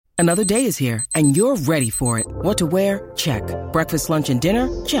Another day is here, and you're ready for it. What to wear? Check. Breakfast, lunch, and dinner?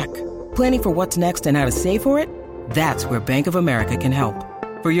 Check. Planning for what's next and how to save for it? That's where Bank of America can help.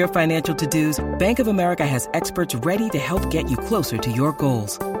 For your financial to-dos, Bank of America has experts ready to help get you closer to your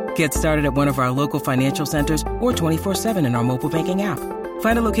goals. Get started at one of our local financial centers or 24/7 in our mobile banking app.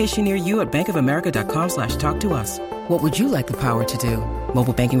 Find a location near you at bankofamerica.com/talktous. What would you like the power to do?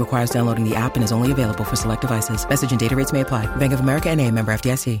 Mobile banking requires downloading the app and is only available for select devices. Message and data rates may apply. Bank of America N.A., member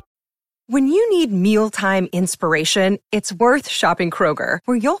FDIC. When you need mealtime inspiration, it's worth shopping Kroger,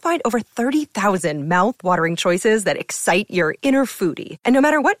 where you'll find over 30,000 mouth-watering choices that excite your inner foodie. And no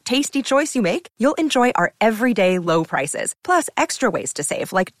matter what tasty choice you make, you'll enjoy our everyday low prices, plus extra ways to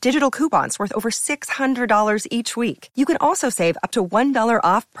save, like digital coupons worth over $600 each week. You can also save up to $1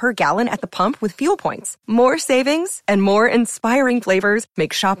 off per gallon at the pump with fuel points. More savings and more inspiring flavors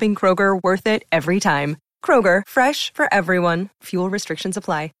make shopping Kroger worth it every time. Kroger, fresh for everyone. Fuel restrictions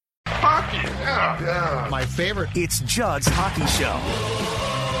apply. Hockey, yeah. My favorite. It's Judd's Hockey Show.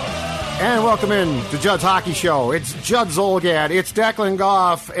 And welcome in to Judd's Hockey Show. It's Judd Zulgad, it's Declan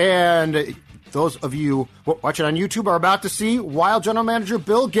Goff, and those of you watching on YouTube are about to see Wild General Manager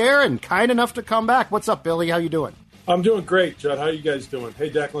Bill Guerin, kind enough to come back. What's up, Billy? How you doing? I'm doing great, Judd. How you guys doing?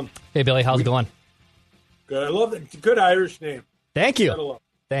 Hey, Declan. Hey, Billy. How's it going? Good. I love it. It's a good Irish name. Thank you.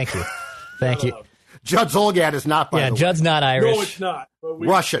 Thank you. Thank you. Judd Zulgad is not, by the way. Yeah, Judd's not Irish. No, it's not. But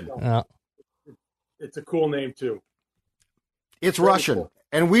Russian. It's a cool name, too. It's very Russian. Cool.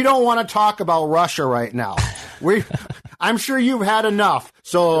 And we don't want to talk about Russia right now. I'm sure you've had enough.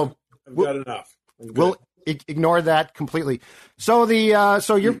 So I've got enough. We'll ignore that completely. So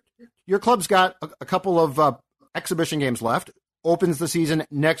your club's got a couple of exhibition games left. Opens the season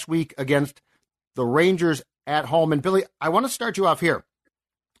next week against the Rangers at home. And Billy, I want to start you off here.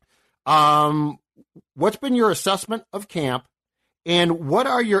 What's been your assessment of camp, and what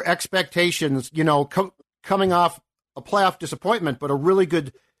are your expectations, coming off a playoff disappointment, but a really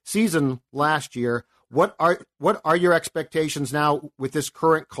good season last year? What are your expectations now with this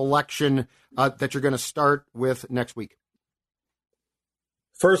current collection that you're going to start with next week?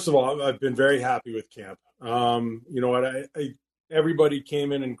 First of all, I've been very happy with camp. You know what? Everybody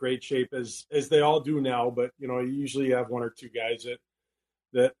came in great shape, as they all do now, but, you usually have one or two guys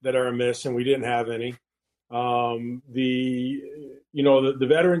that are amiss, and we didn't have any. The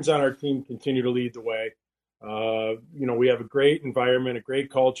veterans on our team continue to lead the way. We have a great environment, a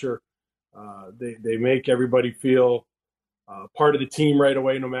great culture. They make everybody feel part of the team right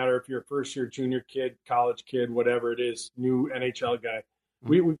away, no matter if you're a first year junior kid, college kid, whatever it is, new NHL guy.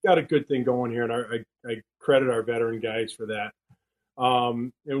 We've got a good thing going here, and I credit our veteran guys for that.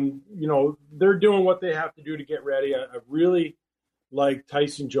 They're doing what they have to do to get ready. I really like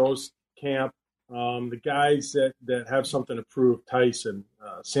Tyson Joe's camp. The guys that have something to prove: Tyson,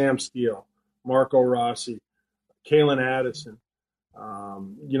 Sam Steele, Marco Rossi, Kalen Addison.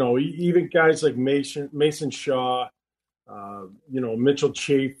 Even guys like Mason Shaw, Mitchell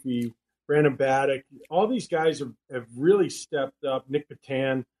Chafee, Brandon Baddock. All these guys have really stepped up. Nick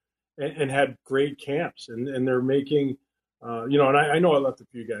Patan, and had great camps, and they're making. And I know I left a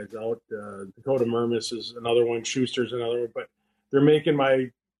few guys out. Dakota Mermis is another one. Schuster's another one, but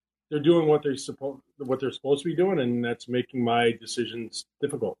they're doing what they're supposed to be doing, and that's making my decisions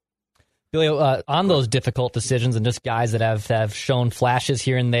difficult. Billy, on those difficult decisions and just guys that have shown flashes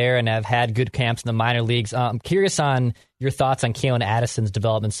here and there and have had good camps in the minor leagues, I'm curious on your thoughts on Kalen Addison's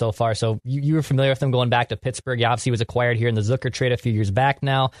development so far. So you were familiar with him going back to Pittsburgh. He obviously was acquired here in the Zucker trade a few years back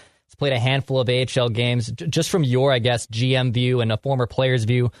now. He's played a handful of AHL games. Just from your, GM view and a former player's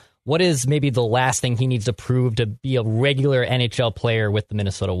view, what is maybe the last thing he needs to prove to be a regular NHL player with the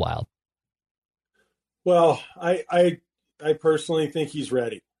Minnesota Wild? Well, I personally think he's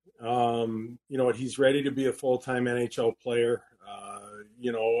ready. He's ready to be a full-time NHL player.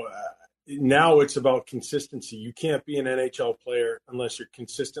 Now it's about consistency. You can't be an NHL player unless you're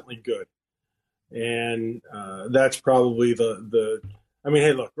consistently good. And that's probably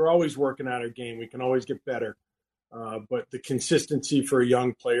hey, look, we're always working on our game. We can always get better. But the consistency for a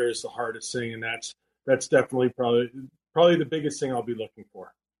young player is the hardest thing. And that's definitely probably the biggest thing I'll be looking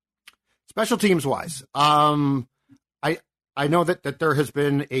for. Special teams wise, I know that there has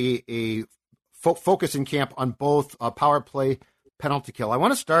been a focus in camp on both power play, penalty kill. I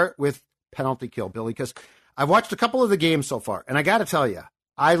want to start with penalty kill, Billy, because I've watched a couple of the games so far, and I got to tell you,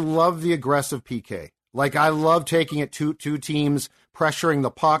 I love the aggressive PK. Like, I love taking it to two teams, pressuring the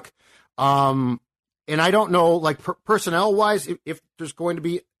puck. And I don't know, personnel-wise, if there's going to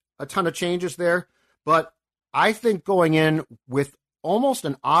be a ton of changes there, but I think going in with almost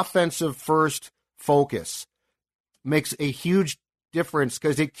an offensive first focus makes a huge difference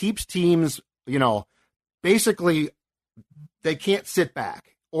because it keeps teams, basically they can't sit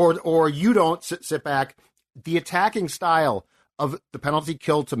back or you don't sit back. The attacking style of the penalty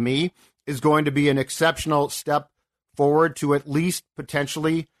kill to me is going to be an exceptional step forward to at least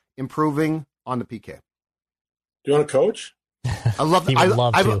potentially improving on the PK. Do you want to coach? I love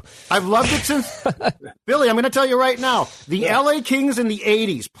that. I've loved it since Billy. I'm going to tell you right now. The LA Kings in the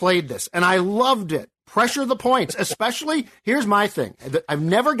 80s played this, and I loved it. Pressure the points, especially. Here's my thing. I've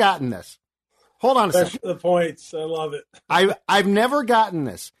never gotten this. Hold on a second. Pressure the points. I love it. I've never gotten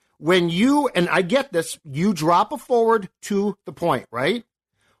this. When you, and I get this, you drop a forward to the point, right?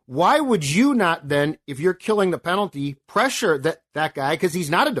 Why would you not then, if you're killing the penalty, pressure that guy because he's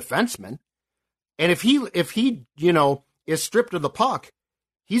not a defenseman, and if he is stripped of the puck,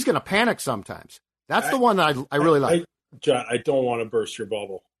 he's going to panic sometimes. That's the one that I really like. John, I don't want to burst your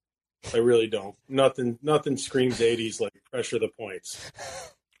bubble. I really don't. Nothing screams 80s like pressure the points.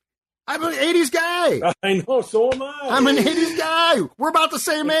 I'm an 80s guy. I know, so am I. I'm an 80s guy. We're about the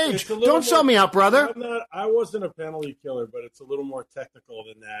same age. Don't sell me out, brother. I wasn't a penalty killer, but it's a little more technical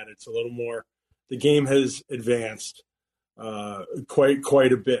than that. It's a little more, the game has advanced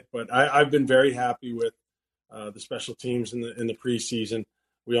quite a bit. But I've been very happy with the special teams in the preseason.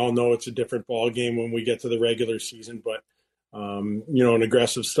 We all know it's a different ball game when we get to the regular season, but an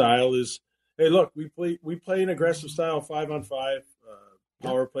aggressive style is, hey, look, we play an aggressive style 5-on-5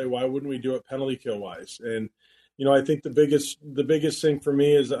 power play. Why wouldn't we do it penalty kill wise? And I think the biggest thing for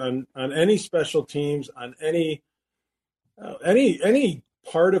me is on any special teams, on any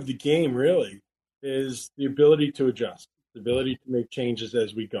part of the game really, is the ability to adjust, the ability to make changes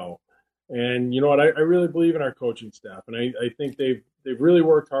as we go. And you know what? I really believe in our coaching staff, and I think they've really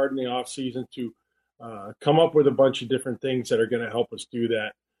worked hard in the off season to come up with a bunch of different things that are going to help us do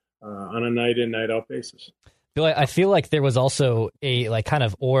that on a night in, night out basis. Bill, I feel like there was also a kind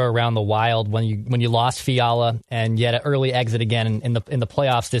of aura around the Wild when you lost Fiala and you had an early exit again in the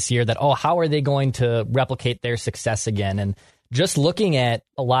playoffs this year. That how are they going to replicate their success again? And just looking at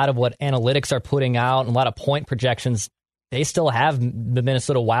a lot of what analytics are putting out and a lot of point projections, they still have the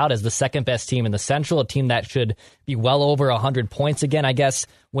Minnesota Wild as the second best team in the Central, a team that should be well over 100 points again. I guess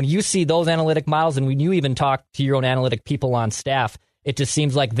when you see those analytic models and when you even talk to your own analytic people on staff, it just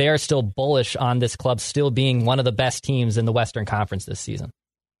seems like they're still bullish on this club still being one of the best teams in the Western Conference this season.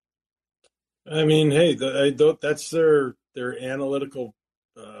 I mean, hey, that's their analytical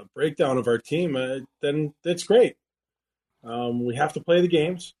breakdown of our team. Then that's great. We have to play the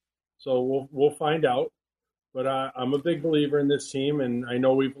games, so we'll find out. But I'm a big believer in this team, and I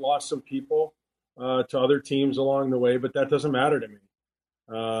know we've lost some people to other teams along the way, but that doesn't matter to me.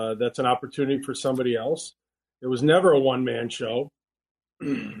 That's an opportunity for somebody else. It was never a one-man show. Hey,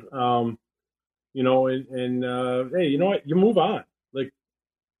 you know what? You move on. Like,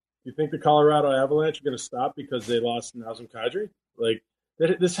 you think the Colorado Avalanche are going to stop because they lost Nazem Kadri? Like,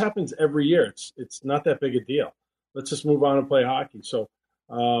 this happens every year. It's not that big a deal. Let's just move on and play hockey. So,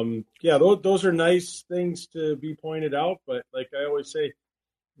 those are nice things to be pointed out. But like I always say,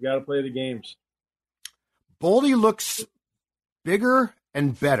 you got to play the games. Boldy looks bigger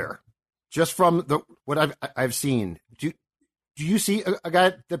and better just from what I've seen. Do you see a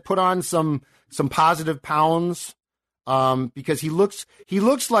guy that put on some positive pounds? Because he looks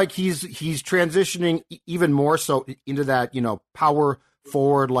like he's transitioning even more so into that, power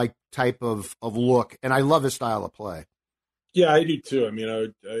forward like type of look, and I love his style of play. Yeah, I do too. I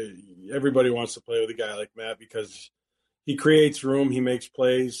mean, everybody wants to play with a guy like Matt because he creates room, he makes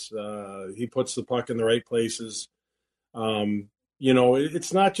plays, he puts the puck in the right places.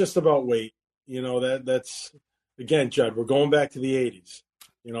 It's not just about weight. That's again, Judd. We're going back to the '80s.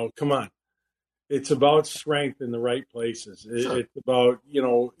 Come on. It's about strength in the right places. It's about,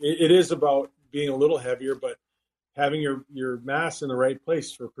 it is about being a little heavier, but having your mass in the right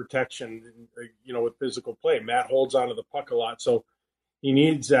place for protection, with physical play. Matt holds onto the puck a lot, so he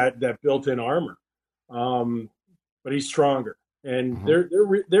needs that built-in armor. But he's stronger. And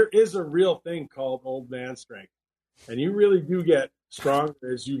there is a real thing called old man strength. And you really do get stronger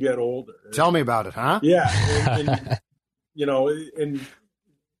as you get older. Tell me about it, huh? Yeah. And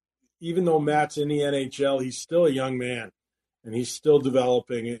even though Matt's in the NHL, he's still a young man, and he's still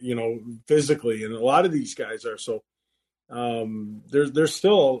developing, physically. And a lot of these guys are. So there's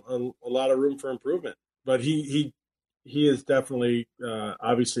still a lot of room for improvement. But he has definitely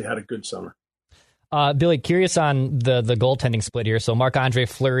obviously had a good summer. Billy, curious on the goaltending split here. So Marc-Andre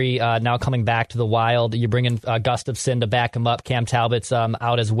Fleury now coming back to the Wild. You bring in Gustafsson to back him up. Cam Talbot's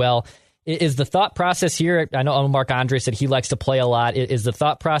out as well. Is the thought process here, I know Marc-Andre said he likes to play a lot. Is the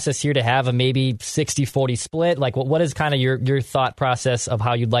thought process here to have a maybe 60-40 split? Like, what is kind of your thought process of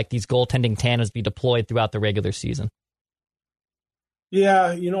how you'd like these goaltending tandems be deployed throughout the regular season?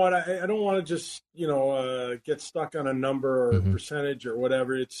 Yeah, you know what? I don't want to just, get stuck on a number or percentage or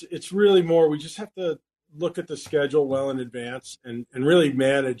whatever. It's really more, we just have to look at the schedule well in advance and really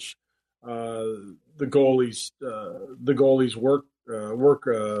manage the goalie's work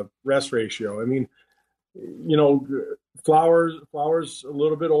rest ratio. I mean, Flowers a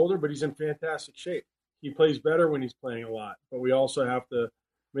little bit older, but he's in fantastic shape. He plays better when he's playing a lot, but we also have to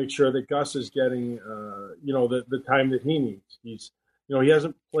make sure that Gus is getting the time that he needs. He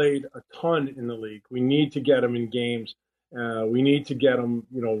hasn't played a ton in the league. We need to get him in games. We need to get him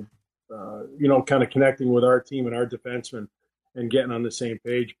kind of connecting with our team and our defensemen and getting on the same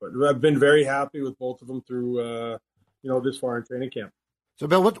page. But I've been very happy with both of them through this far in training camp. So,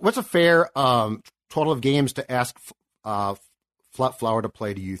 Bill, what's a fair total of games to ask Flower to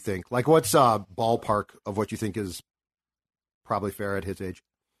play, do you think? Like, what's a ballpark of what you think is probably fair at his age?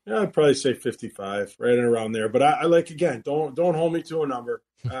 Yeah, I'd probably say 55, right and around there. But I like, again, don't hold me to a number.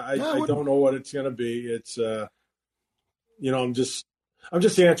 I don't know what it's going to be. It's, I'm just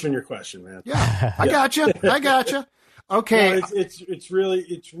answering your question, man. Yeah, I got you. Okay. No, it's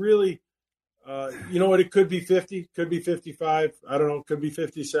really, what, it could be 50, could be 55. I don't know. Could be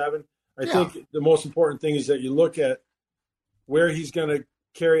 57. I think the most important thing is that you look at where he's going to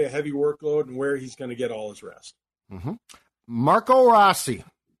carry a heavy workload and where he's going to get all his rest. Mm-hmm. Marco Rossi,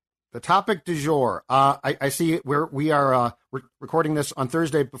 the topic du jour. I see where we are recording this on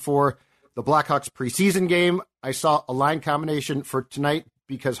Thursday before the Blackhawks preseason game. I saw a line combination for tonight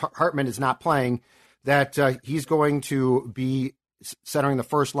because Hartman is not playing, that he's going to be centering the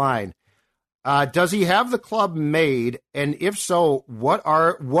first line. Does he have the club made? And if so, what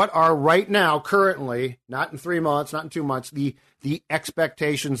are right now, currently, not in 3 months, not in 2 months, the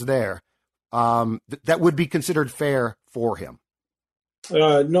expectations there that would be considered fair for him?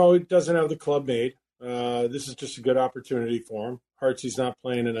 No, it doesn't have the club made. This is just a good opportunity for him. Hartsy's not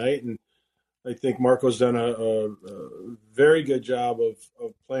playing tonight, and I think Marco's done a very good job of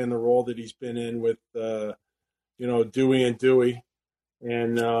playing the role that he's been in with, Dewey and Dewey.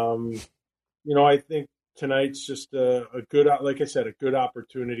 And, I think tonight's just a good, like I said, a good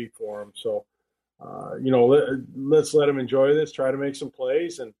opportunity for him. So, let's let him enjoy this, try to make some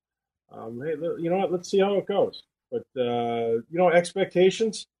plays, and, hey, you know what, let's see how it goes. But,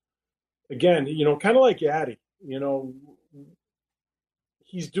 expectations, again, kind of like Yadi,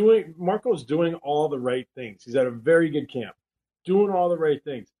 Marco's doing all the right things. He's at a very good camp, doing all the right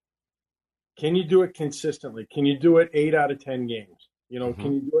things. Can you do it consistently? Can you do it 8 out of 10 games?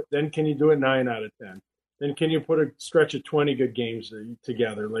 Can you do it? Then can you do it 9 out of 10? Then can you put a stretch of 20 good games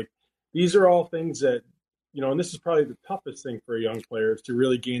together? Like, these are all things that, and this is probably the toughest thing for a young player, is to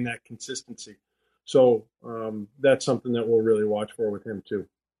really gain that consistency. So that's something that we'll really watch for with him too.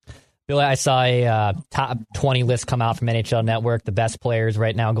 Billy, I saw a top 20 list come out from NHL Network, the best players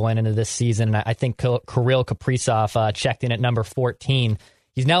right now going into this season. I think Kirill Kaprizov checked in at number 14.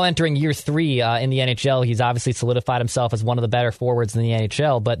 He's now entering year 3 in the NHL. He's obviously solidified himself as one of the better forwards in the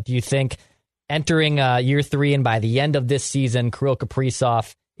NHL. But do you think entering year 3 and by the end of this season, Kirill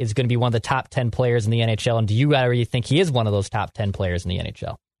Kaprizov is going to be one of the top 10 players in the NHL? And do you already think he is one of those top 10 players in the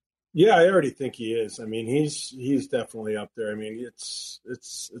NHL? Yeah, I already think he is. I mean, he's definitely up there. I mean, it's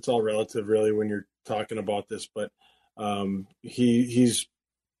all relative, really, when you're talking about this. But he's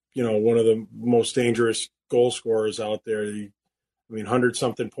one of the most dangerous goal scorers out there.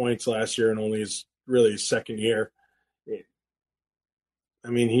 100-something points last year, and only his second year. I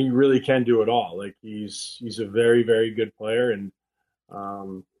mean, he really can do it all. Like, he's a very, very good player, and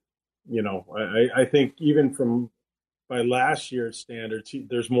I think even from by last year's standards,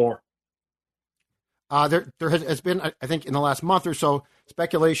 there's more. There has been, I think, in the last month or so,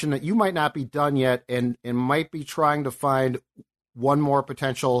 speculation that you might not be done yet and might be trying to find one more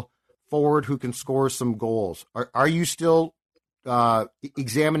potential forward who can score some goals. Are you still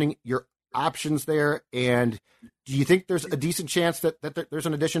examining your options there? And do you think there's a decent chance that there's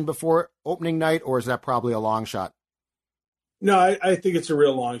an addition before opening night, or is that probably a long shot? No, I think it's a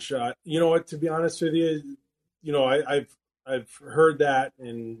real long shot. You know what, to be honest with you, I've heard that,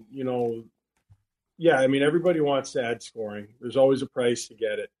 and yeah, I mean, everybody wants to add scoring. There's always a price to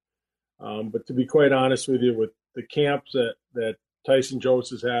get it. But to be quite honest with you, with the camps that Tyson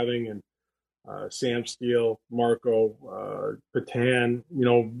Jost is having, and Sam Steele, Marco, Patan,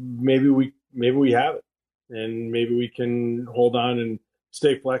 maybe we have it, and maybe we can hold on and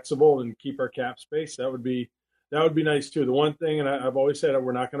stay flexible and keep our cap space. That would be that would be nice too. The one thing, and I've always said it,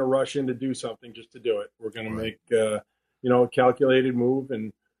 we're not going to rush in to do something just to do it. We're going to make, a calculated move,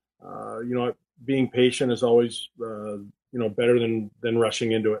 and being patient is always, better than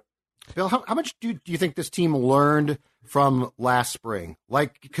rushing into it. Bill, how much do you think this team learned from last spring?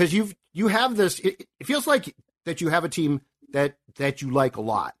 Like, because you have this, it feels like that you have a team that you like a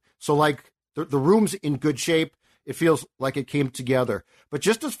lot. So like the room's in good shape. It feels like it came together. But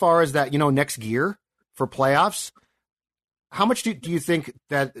just as far as that, next gear for playoffs, how much do you think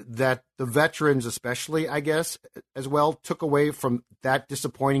that the veterans, especially, I guess, as well, took away from that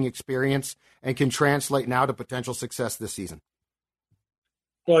disappointing experience and can translate now to potential success this season?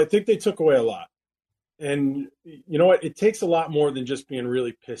 Well, I think they took away a lot. And you know what? It takes a lot more than just being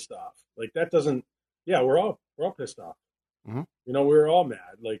really pissed off. Like that doesn't, we're all pissed off. Mm-hmm. We're all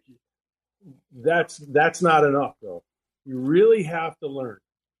mad. Like that's not enough though. You really have to learn.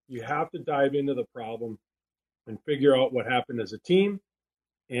 You have to dive into the problem and figure out what happened as a team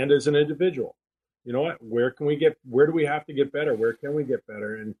and as an individual. You know what? Where do we have to get better? Where can we get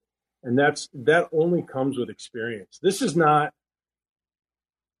better? And that only comes with experience. This is not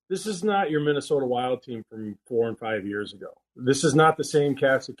your Minnesota Wild team from 4 and 5 years ago. This is not the same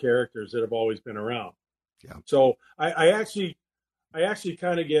cast of characters that have always been around. Yeah. So I actually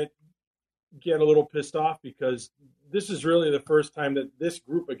kind of get a little pissed off because this is really the first time that this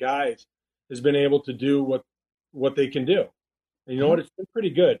group of guys has been able to do what they can do. And you know what? It's been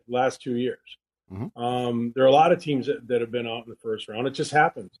pretty good the last 2 years. Mm-hmm. There are a lot of teams that have been out in the first round. It just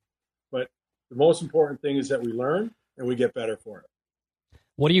happens. But the most important thing is that we learn and we get better for it.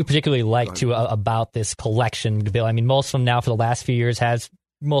 What do you particularly like about this collection, Bill? I mean, most of them now for the last few years has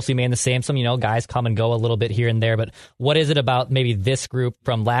mostly remained the same. Some, guys come and go a little bit here and there. But what is it about maybe this group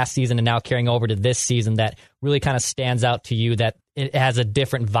from last season and now carrying over to this season that really kind of stands out to you, that it has a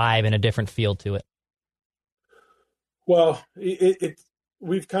different vibe and a different feel to it? Well,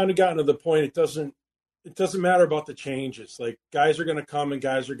 we've kind of gotten to the point. It doesn't matter about the changes. Like guys are going to come and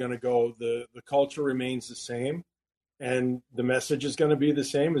guys are going to go. The culture remains the same. And the message is going to be the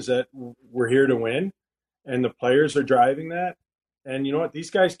same, is that we're here to win, and the players are driving that. And you know what?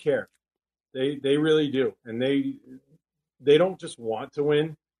 These guys care. They really do. And they don't just want to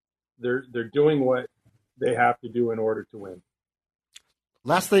win. They're doing what they have to do in order to win.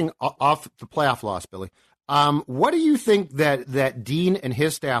 Last thing off the playoff loss, Billy. What do you think that Dean and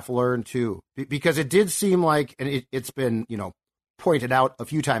his staff learned too? Because it did seem like, and it's been, pointed out a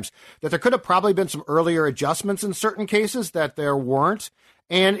few times, that there could have probably been some earlier adjustments in certain cases that there weren't.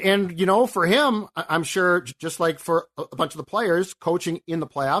 And for him, I'm sure, just like for a bunch of the players coaching in the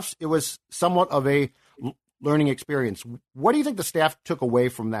playoffs, it was somewhat of a learning experience. What do you think the staff took away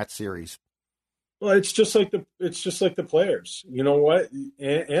from that series? Well, it's just like the players. You know what?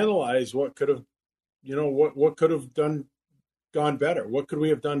 Analyze what could have, what could have gone better. What could we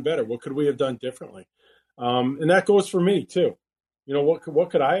have done better? What could we have done differently? And that goes for me too.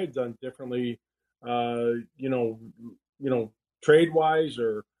 What could I have done differently? Trade wise,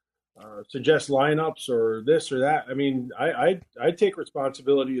 or suggest lineups, or this or that. I mean, I take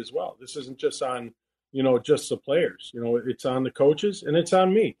responsibility as well. This isn't just on just the players. It's on the coaches and it's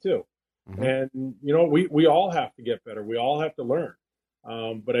on me too. Mm-hmm. And we all have to get better. We all have to learn.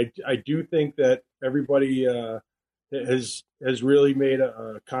 But I do think that everybody has really made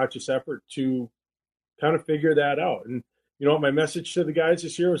a conscious effort to kind of figure that out. And my message to the guys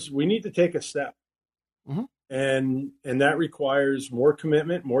this year is we need to take a step. Mm-hmm. And that requires more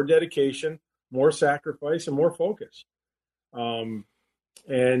commitment, more dedication, more sacrifice, and more focus. And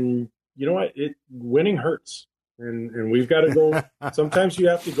you know what? Winning hurts. And we've got to go. Sometimes you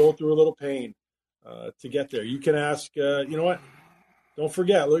have to go through a little pain to get there. You can ask, you know what? Don't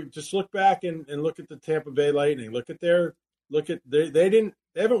forget. Just look back and look at the Tampa Bay Lightning. They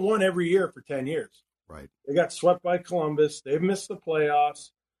haven't won every year for 10 years. Right. They got swept by Columbus. They've missed the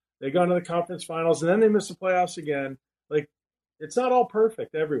playoffs. They got into the conference finals, and then they missed the playoffs again. Like, it's not all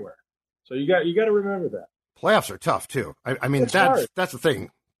perfect everywhere. So you got to remember that. Playoffs are tough too. I mean, that's the thing.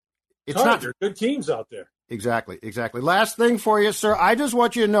 It's hard. not. There are good teams out there. Exactly. Last thing for you, sir. I just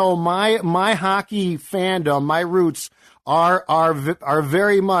want you to know my hockey fandom, my roots are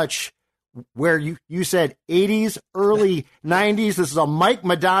very much where you said 80s, early 90s. This is a Mike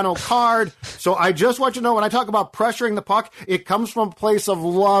Modano card. So I just want you to know when I talk about pressuring the puck, it comes from a place of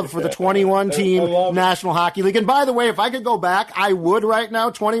love for the 21-team National Hockey League. And by the way, if I could go back, I would right now.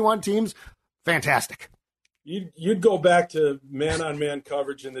 21 teams, fantastic. You'd go back to man-on-man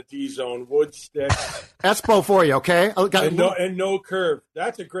coverage in the D zone, wood stick. Espo for you, okay? And no curve.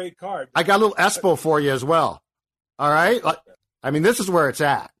 That's a great card. I got a little Espo for you as well. All right? I mean, this is where it's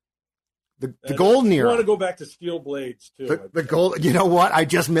at. The golden era. I want to go back to Steel Blades, too. The gold. You know what? I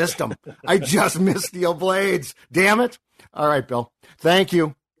just missed them. I just missed Steel Blades. Damn it. All right, Bill. Thank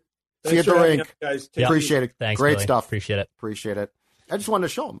you. See you at the rink. Guys. Appreciate it. Thanks, Great Billy. stuff. Appreciate it. Appreciate it. I just wanted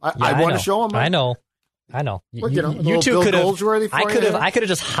to show him. I want to show him. I know. You two could have. I could have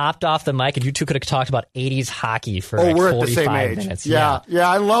just hopped off the mic, and you two could have talked about 80s hockey for like we're 45 at the same age. minutes. Yeah.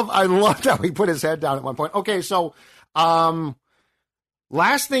 I loved how he put his head down at one point. Okay, so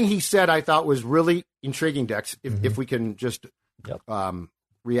last thing he said I thought was really intriguing, Dex, if we can just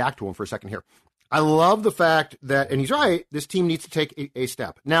react to him for a second here. I love the fact that, and he's right, this team needs to take a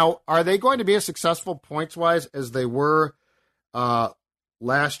step. Now, are they going to be as successful points-wise as they were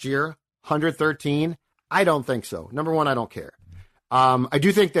last year, 113? I don't think so. Number one, I don't care. I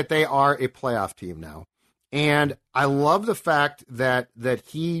do think that they are a playoff team now. And I love the fact that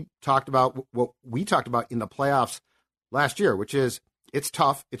he talked about what we talked about in the playoffs last year, which is it's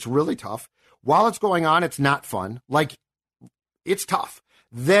tough. It's really tough. While it's going on, it's not fun. Like, it's tough.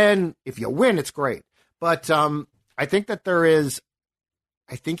 Then if you win, it's great. But I think that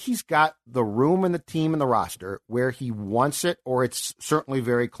I think he's got the room in the team and the roster where he wants it, or it's certainly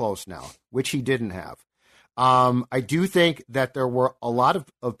very close now, which he didn't have. I do think that there were a lot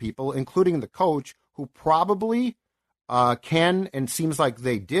of people, including the coach, who probably can, and seems like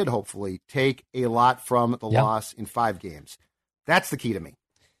they did, hopefully, take a lot from the loss in 5 games. That's the key to me.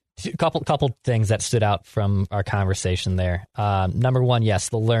 A couple things that stood out from our conversation there. Number one, yes,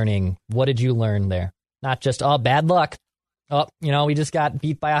 the learning. What did you learn there? Not just, bad luck. We just got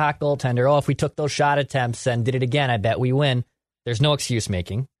beat by a hot goaltender. If we took those shot attempts and did it again, I bet we win. There's no excuse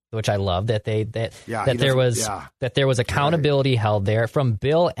making, which I love that there was accountability held there from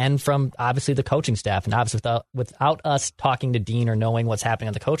Bill and from obviously the coaching staff, and obviously without us talking to Dean or knowing what's happening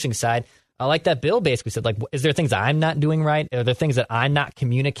on the coaching side. I like that Bill basically said, like, is there things I'm not doing right? Are there things that I'm not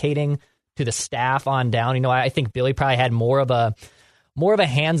communicating to the staff on down? I think Billy probably had more of a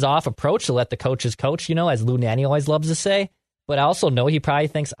hands-off approach to let the coaches coach, as Lou Nanny always loves to say. But I also know he probably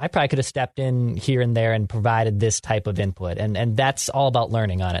thinks I probably could have stepped in here and there and provided this type of input. And that's all about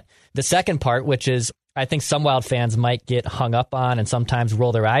learning on it. The second part, which is I think some Wild fans might get hung up on and sometimes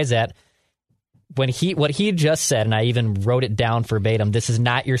roll their eyes at, what he just said, and I even wrote it down verbatim, this is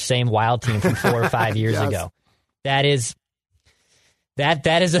not your same Wild team from 4 or 5 years ago. That's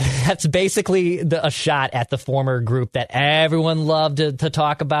basically a shot at the former group that everyone loved to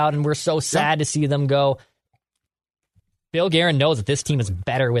talk about, and we're so sad to see them go. Bill Guerin knows that this team is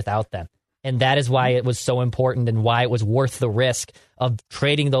better without them, and that is why it was so important and why it was worth the risk of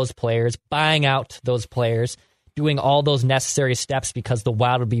trading those players, buying out those players, doing all those necessary steps, because the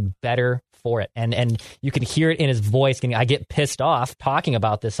Wild would be better for it. And you can hear it in his voice. I get pissed off talking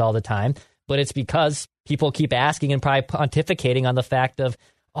about this all the time, but it's because people keep asking and probably pontificating on the fact of,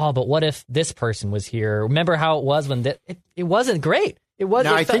 but what if this person was here? Remember how it was when it wasn't great.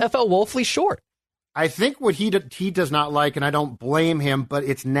 It felt woefully short. I think what he does not like, and I don't blame him, but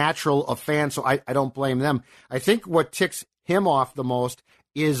it's natural of fans, so I don't blame them. I think what ticks him off the most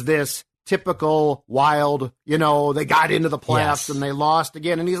is this typical Wild, they got into the playoffs and they lost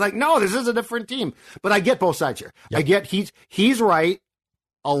again. And he's like, no, this is a different team. But I get both sides here. Yep. I get he's right.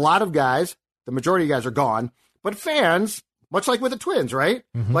 A lot of guys, the majority of guys are gone. But fans, much like with the Twins, right?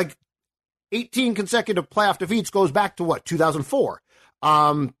 Mm-hmm. Like 18 consecutive playoff defeats goes back to what? 2004.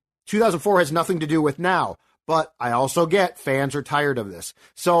 2004 has nothing to do with now. But I also get fans are tired of this.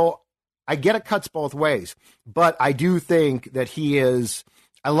 So I get it cuts both ways. But I do think that he is...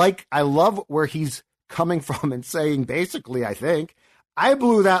 I love where he's coming from and saying, basically, I think, I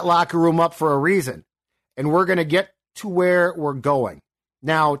blew that locker room up for a reason, and we're going to get to where we're going.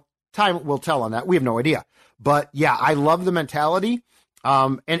 Now, time will tell on that. We have no idea. But, yeah, I love the mentality.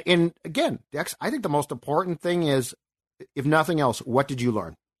 And again, Dex, I think the most important thing is, if nothing else, what did you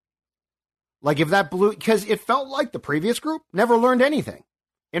learn? Like, if that blew, because it felt like the previous group never learned anything.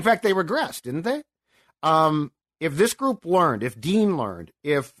 In fact, they regressed, didn't they? If this group learned, if Dean learned,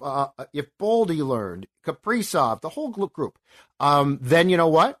 if Boldy learned, Kaprizov, the whole group, then you know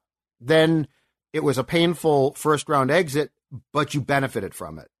what? Then it was a painful first-round exit, but you benefited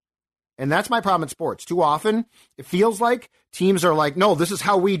from it. And that's my problem in sports. Too often, it feels like teams are like, no, this is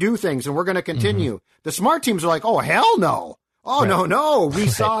how we do things, and we're going to continue. Mm-hmm. The smart teams are like, oh, hell no. Oh, right. No, we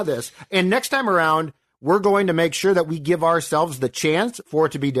saw this. And next time around, we're going to make sure that we give ourselves the chance for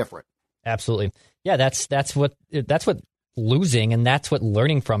it to be different. Absolutely. Yeah, that's what losing and that's what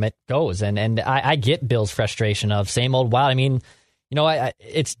learning from it goes. And I get Bill's frustration of same old Wild. I mean,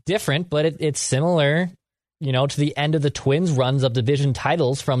 it's different, but it's similar, to the end of the Twins runs of division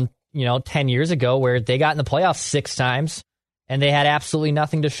titles from, 10 years ago where they got in the playoffs 6 times and they had absolutely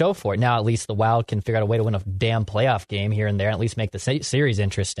nothing to show for it. Now at least the Wild can figure out a way to win a damn playoff game here and there, and at least make the series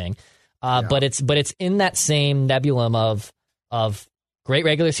interesting. But it's in that same nebulum of great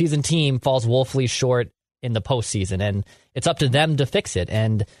regular season team falls woefully short in the postseason, and it's up to them to fix it.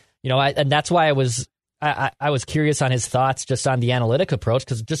 And and that's why I was curious on his thoughts just on the analytic approach,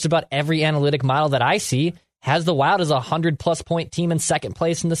 because just about every analytic model that I see has the Wild as a 100+ point team in second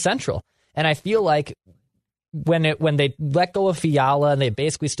place in the Central. And I feel like when they let go of Fiala and they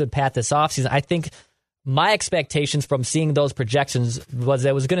basically stood pat this offseason, I think my expectations from seeing those projections was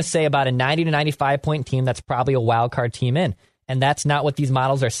it was going to say about a 90 to 95 point team that's probably a wild card team in. And that's not what these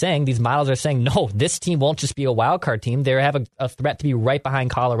models are saying. These models are saying, no, this team won't just be a wild card team. They have a threat to be right behind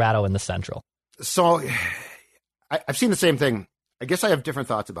Colorado in the Central. So I've seen the same thing. I guess I have different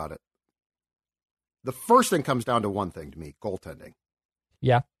thoughts about it. The first thing comes down to one thing to me, goaltending.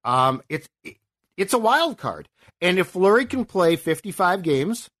 Yeah. It's a wild card. And if Fleury can play 55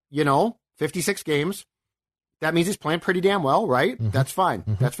 games, 56 games, that means he's playing pretty damn well, right? Mm-hmm. That's fine.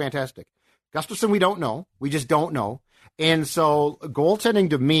 Mm-hmm. That's fantastic. Gustafsson, we don't know. We just don't know. And so goaltending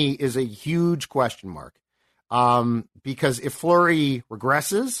to me is a huge question mark. Because if Fleury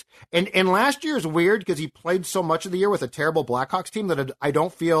regresses, and last year is weird because he played so much of the year with a terrible Blackhawks team that I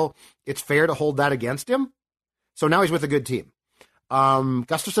don't feel it's fair to hold that against him. So now he's with a good team.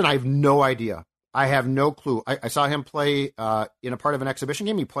 Gustafsson, I have no idea. I have no clue. I saw him play in a part of an exhibition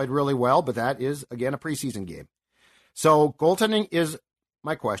game. He played really well, but that is, again, a preseason game. So goaltending is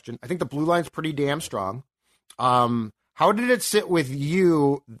my question. I think the blue line's pretty damn strong. How did it sit with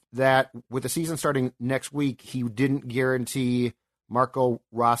you that with the season starting next week, he didn't guarantee Marco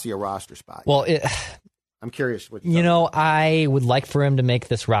Rossi a roster spot? Well, I'm curious. I would like for him to make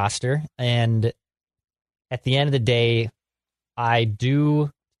this roster. And at the end of the day, I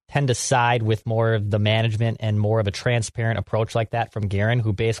do tend to side with more of the management and more of a transparent approach like that from Guerin,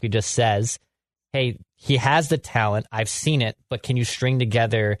 who basically just says, hey, he has the talent. I've seen it, but can you string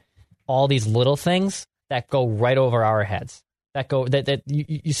together all these little things that go right over our heads? That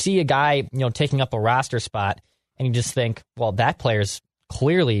you see a guy, taking up a roster spot, and you just think, well, that player's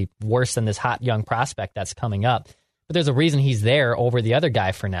clearly worse than this hot young prospect that's coming up. But there's a reason he's there over the other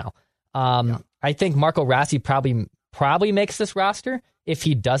guy for now. I think Marco Rossi probably makes this roster. If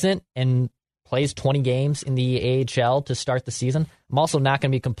he doesn't and plays 20 games in the AHL to start the season, I'm also not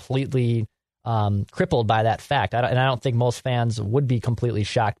going to be completely crippled by that fact. And I don't think most fans would be completely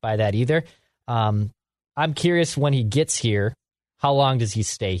shocked by that either. I'm curious when he gets here, how long does he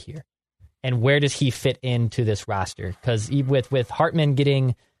stay here? And where does he fit into this roster? Because with Hartman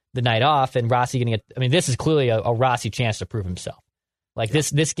getting the night off and Rossi getting this is clearly a Rossi chance to prove himself.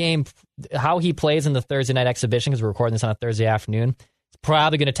 This game, how he plays in the Thursday night exhibition, because we're recording this on a Thursday afternoon, it's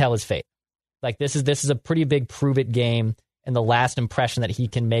probably going to tell his fate. This is a pretty big prove it game, and the last impression that he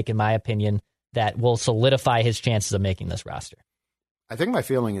can make, in my opinion, that will solidify his chances of making this roster. I think my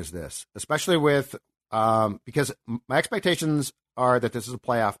feeling is this, especially with because my expectations are that this is a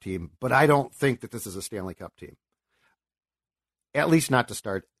playoff team, but I don't think that this is a Stanley Cup team. At least not to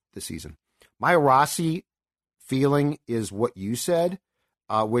start the season. My Rossi feeling is what you said,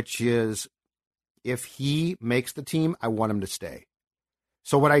 which is if he makes the team, I want him to stay.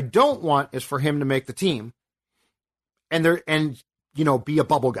 So what I don't want is for him to make the team and be a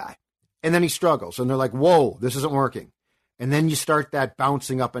bubble guy. And then he struggles and they're like, whoa, this isn't working. And then you start that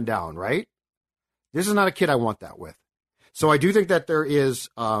bouncing up and down, right? This is not a kid I want that with. So I do think that there is,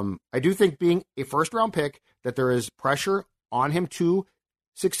 I do think being a first round pick, that there is pressure on him to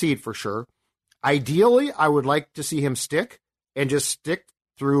succeed for sure. Ideally, I would like to see him stick and just stick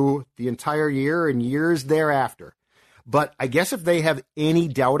through the entire year and years thereafter. But I guess if they have any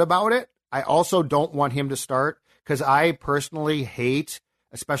doubt about it, I also don't want him to start because I personally hate,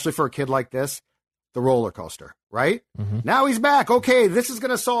 especially for a kid like this, the roller coaster, right? Mm-hmm. Now he's back. Okay, this is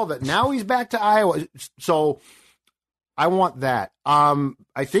going to solve it. Now he's back to Iowa. So I want that.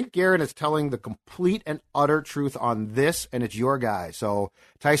 I think Guerin is telling the complete and utter truth on this, and it's your guy. So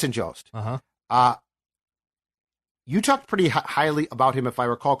Tyson Jost. Uh-huh. You talked pretty highly about him, if I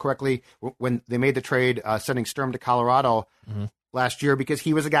recall correctly, when they made the trade, sending Sturm to Colorado last year, because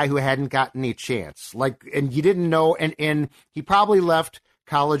he was a guy who hadn't gotten a chance. And you didn't know, and he probably left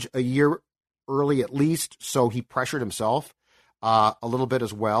college a year early at least, so he pressured himself a little bit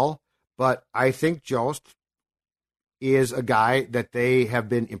as well. But I think Jost is a guy that they have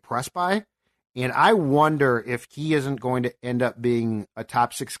been impressed by, and I wonder if he isn't going to end up being a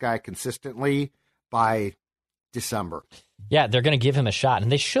top 6 guy consistently by December. Yeah, they're going to give him a shot, and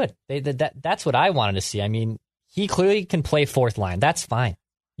they should. That's what I wanted to see. I mean, he clearly can play fourth line. That's fine.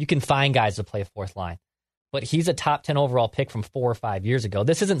 You can find guys to play fourth line. but he's a top 10 overall pick from 4 or 5 years ago.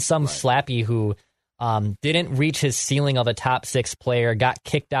 This isn't some slappy who didn't reach his ceiling of a top 6 player, got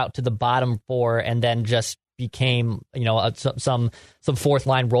kicked out to the bottom 4, and then just became, some fourth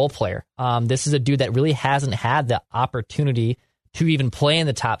line role player. This is a dude that really hasn't had the opportunity to even play in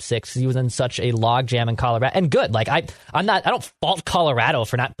the top 6. He was in such a logjam in Colorado, and good. Like I don't fault Colorado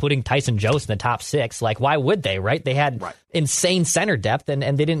for not putting Tyson Jost in the top 6. Like, why would they? Right? They had insane center depth, and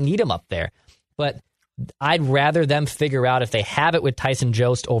they didn't need him up there. But I'd rather them figure out if they have it with Tyson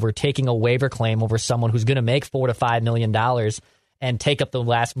Jost over taking a waiver claim over someone who's going to make $4 to $5 million and take up the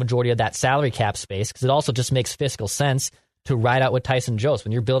vast majority of that salary cap space, because it also just makes fiscal sense to ride out with Tyson Jost.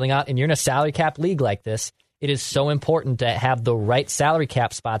 When you're building out and you're in a salary cap league like this, it is so important to have the right salary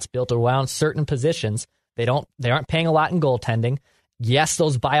cap spots built around certain positions. They aren't paying a lot in goaltending. Yes,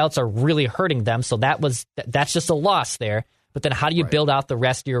 those buyouts are really hurting them, so that's just a loss there. But then how do you build out the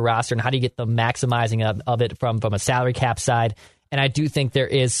rest of your roster, and how do you get the maximizing of it from a salary cap side? And I do think there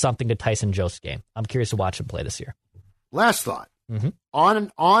is something to Tyson Jost's game. I'm curious to watch him play this year. Last thought.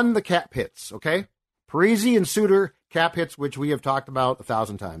 On the cap hits, okay? Parise and Suter cap hits, which we have talked about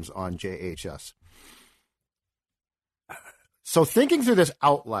 1,000 times on JHS. So thinking through this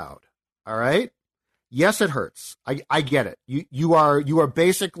out loud, all right? Yes, it hurts. I get it. You are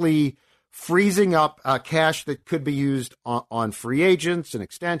basically freezing up cash that could be used on free agents and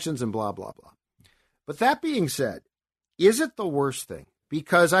extensions and blah, blah, blah. But that being said, is it the worst thing?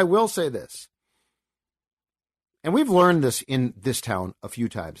 Because I will say this, and we've learned this in this town a few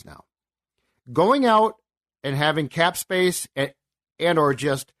times now. Going out and having cap space and or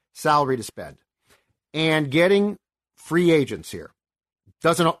just salary to spend and getting free agents here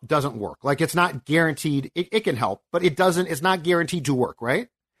doesn't work. Like, it's not guaranteed. It can help, but it's not guaranteed to work, right?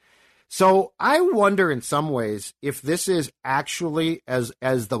 So I wonder in some ways if this is actually as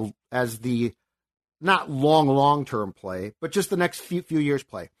the not long-term play, but just the next few years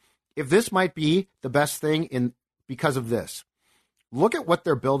play. If this might be the best thing because of this. Look at what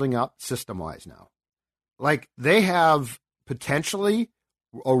they're building up system-wise now. Like, they have potentially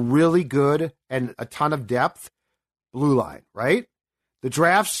a really good and a ton of depth blue line, right? The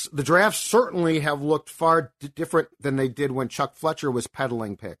drafts certainly have looked far different than they did when Chuck Fletcher was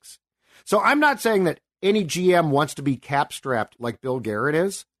peddling picks. So I'm not saying that any GM wants to be cap-strapped like Bill Garrett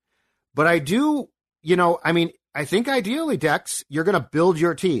is, but I do, I think ideally, Dex, you're going to build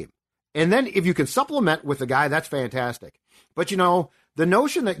your team. And then if you can supplement with a guy, that's fantastic. But, the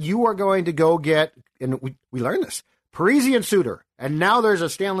notion that you are going to go get, and we learned this, Parise and Suter, and now there's a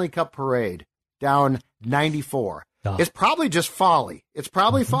Stanley Cup parade down 94. It's probably just folly. It's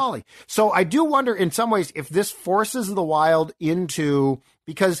probably folly. So I do wonder in some ways if this forces the Wild into,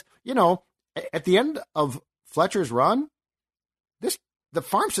 because, at the end of Fletcher's run, the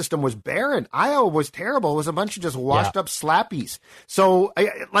farm system was barren. Iowa was terrible. It was a bunch of just washed up slappies. So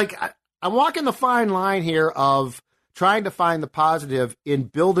I'm walking the fine line here of trying to find the positive in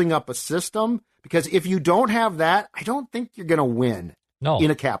building up a system, because if you don't have that, I don't think you're going to win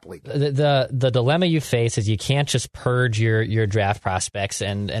in a cap league. The dilemma you face is you can't just purge your draft prospects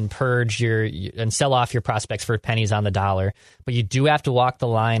and purge and sell off your prospects for pennies on the dollar, but you do have to walk the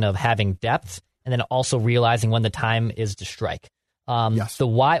line of having depth and then also realizing when the time is to strike. What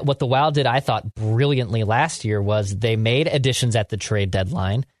the Wild did, I thought, brilliantly last year was they made additions at the trade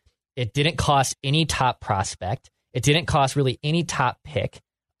deadline. It didn't cost any top prospect. It didn't cost really any top pick.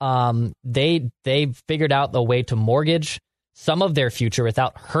 They figured out the way to mortgage some of their future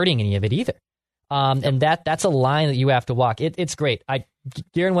without hurting any of it either. And that's a line that you have to walk. It's great.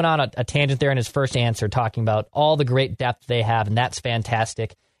 Guerin went on a tangent there in his first answer talking about all the great depth they have, and that's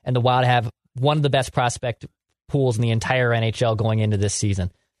fantastic. And the Wild have one of the best prospect pools in the entire NHL going into this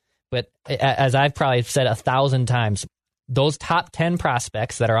season. But as I've probably said 1,000 times, those top 10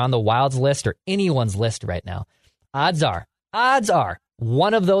 prospects that are on the Wild's list or anyone's list right now, odds are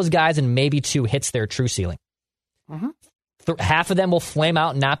one of those guys and maybe two hits their true ceiling. Half of them will flame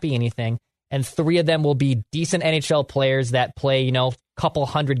out and not be anything, and 3 of them will be decent NHL players that play, couple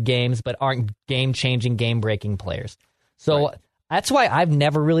hundred games but aren't game-changing, game-breaking players. So that's why I've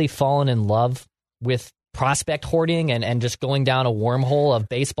never really fallen in love with prospect hoarding and just going down a wormhole of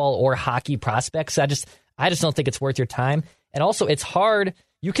baseball or hockey prospects. I just don't think it's worth your time. And also, it's hard.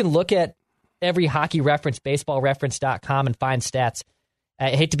 You can look at every hockey reference, baseballreference.com, and find stats. I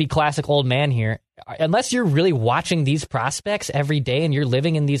hate to be classic old man here. Unless you're really watching these prospects every day and you're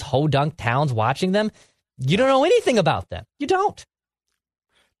living in these ho-dunk towns watching them, you don't know anything about them. You don't.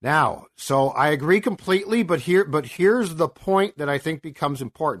 Now, so I agree completely, but here's the point that I think becomes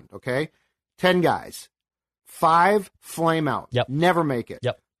important, okay? 10 guys. 5 flame out. Yep. Never make it.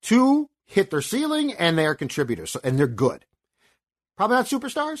 Yep. 2 hit their ceiling, and they are contributors, and they're good. Probably not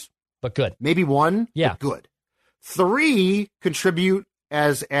superstars, but good. Maybe one, yeah, but good. 3 contribute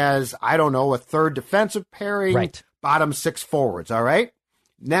as I don't know, a third defensive pairing, right. Bottom 6 forwards, all right?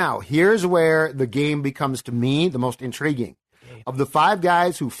 Now, here's where the game becomes, to me, the most intriguing. Of the 5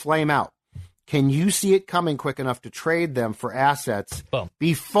 guys who flame out, can you see it coming quick enough to trade them for assets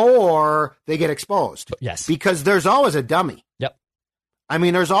before they get exposed? Yes. Because there's always a dummy. Yep. I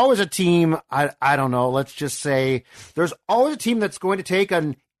mean, there's always a team, I don't know, let's just say, there's always a team that's going to take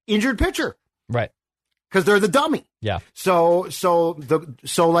an injured pitcher. Right. Because they're the dummy. Yeah. So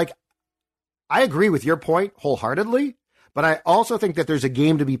like, I agree with your point wholeheartedly, but I also think that there's a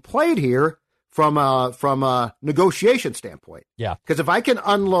game to be played here from a negotiation standpoint. Yeah. Because if I can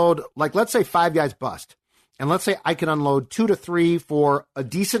unload, like, let's say 5 guys bust, and let's say I can unload 2 to 3 for a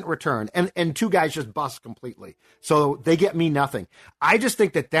decent return, and 2 guys just bust completely, so they get me nothing. I just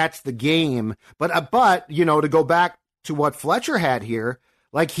think that that's the game. But you know, to go back to what Fletcher had here,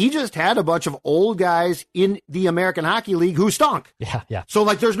 like, he just had a bunch of old guys in the American Hockey League who stunk. Yeah, yeah. So,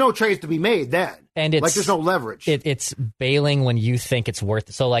 like, there's no trades to be made then. And it's, like, there's no leverage. It's bailing when you think it's worth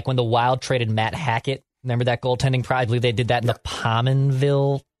it. So, like, when the Wild traded Matt Hackett, remember that goaltending prize? I believe they did that in the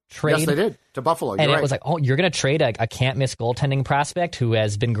Pominville trade. Yes, they did, to Buffalo. And it was like, oh, you're going to trade a can't-miss goaltending prospect who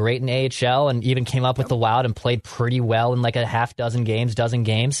has been great in AHL and even came up with the Wild and played pretty well in like a dozen games.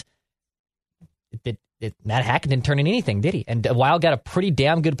 Matt Hackett didn't turn in anything, did he? And Wild got a pretty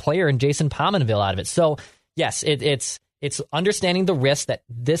damn good player in Jason Pominville out of it. So, yes, it's understanding the risk that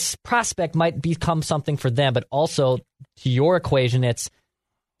this prospect might become something for them, but also to your equation, it's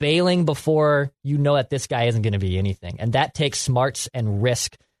bailing before you know that this guy isn't going to be anything. And that takes smarts and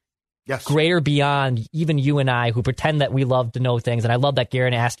risk. Yes. Greater beyond even you and I, who pretend that we love to know things. And I love that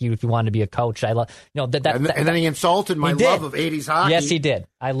Garen asked you if you wanted to be a coach. I love, and then he insulted my love of 80s hockey. Yes, he did.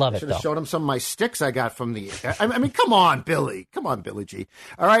 I love it. Should have showed him some of my sticks I got from the. I mean, come on, Billy. Come on, Billy G.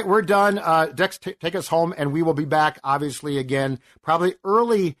 All right, we're done. Dex, take us home, and we will be back, obviously, again, probably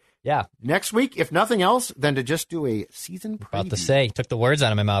early. Yeah. Next week, if nothing else, then to just do a season preview. About to say, took the words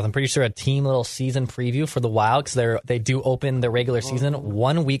out of my mouth. I'm pretty sure a team little season preview for the Wild, because they do open their regular season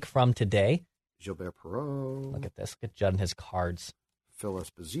 1 week from today. Gilbert Perreault. Look at this. Look at Judd and his cards. Phil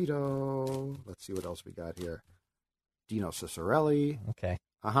Esposito. Let's see what else we got here. Dino Ciccarelli. Okay.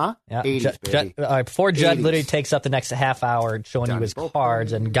 Uh-huh. Yeah. 80s, baby. Before Judd 80s. literally takes up the next half hour showing Johnny you his Boatwright.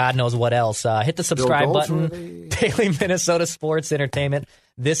 cards and God knows what else, hit the subscribe button. Daily Minnesota Sports Entertainment.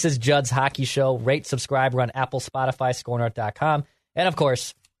 This is Judd's Hockey Show. Rate, subscribe. We're on Apple, Spotify, ScoreNorth.com. And, of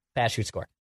course, Pass, Shoot, Score.